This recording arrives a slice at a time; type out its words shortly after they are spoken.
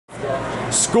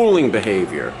schooling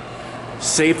behavior,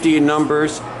 safety in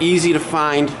numbers, easy to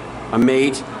find a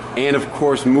mate, and of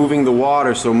course moving the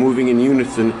water, so moving in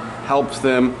unison helps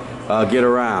them get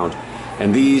around.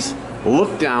 And these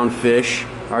look-down fish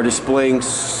are displaying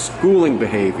schooling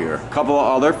behavior. A couple of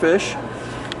other fish.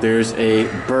 There's a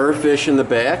burrfish in the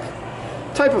back,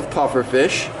 type of puffer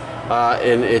fish,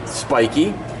 and it's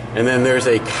spiky. And then there's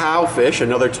a cowfish,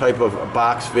 another type of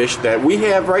boxfish that we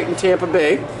have right in Tampa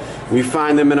Bay. We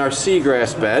find them in our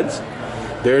seagrass beds.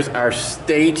 There's our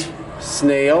state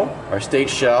snail, our state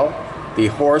shell, the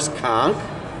horse conch,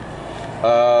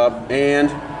 and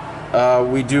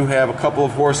we do have a couple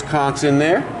of horse conchs in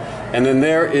there. And then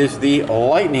there is the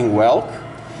lightning whelk.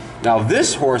 Now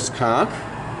this horse conch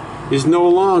is no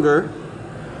longer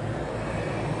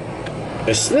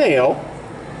a snail,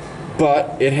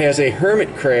 but it has a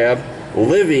hermit crab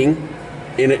living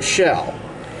in its shell.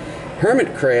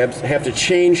 Hermit crabs have to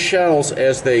change shells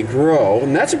as they grow,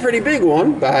 and that's a pretty big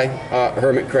one by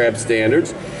hermit crab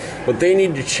standards, but they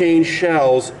need to change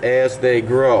shells as they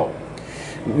grow.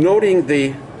 Noting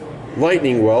the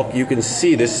lightning whelk, you can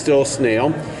see this is still a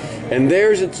snail, and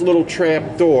there's its little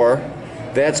trap door.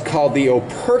 That's called the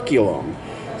operculum.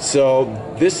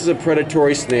 So this is a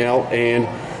predatory snail, and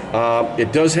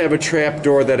it does have a trap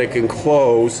door that it can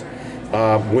close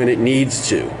when it needs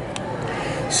to.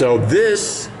 So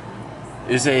this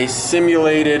is a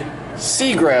simulated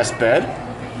seagrass bed,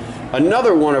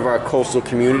 another one of our coastal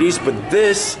communities, but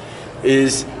this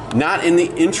is not in the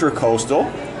intracoastal,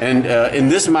 and in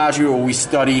this module we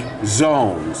study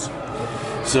zones.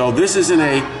 So this is in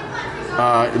a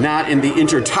not in the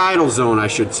intertidal zone, I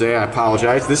should say, I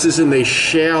apologize. This is in the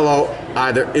shallow,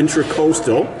 either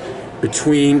intracoastal,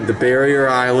 between the barrier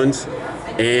islands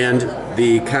and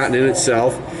the continent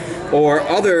itself, or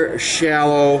other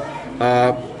shallow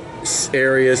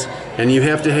areas, and you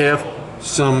have to have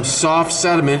some soft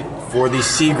sediment for the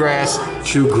seagrass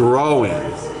to grow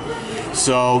in.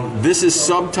 So this is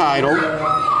subtidal,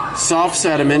 soft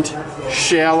sediment,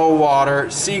 shallow water,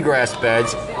 seagrass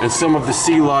beds, and some of the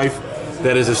sea life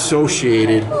that is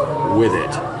associated with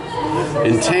it.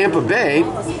 In Tampa Bay,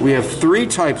 we have 3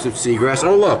 types of seagrass.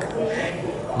 Oh look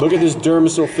at this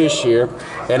dermisal fish here,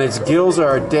 and its gills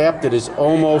are adapted as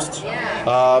almost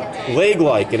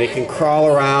leg-like, and it can crawl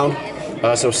around.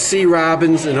 So sea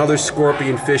robins and other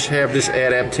scorpion fish have this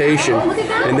adaptation,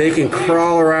 and they can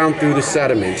crawl around through the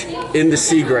sediment in the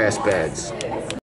seagrass beds.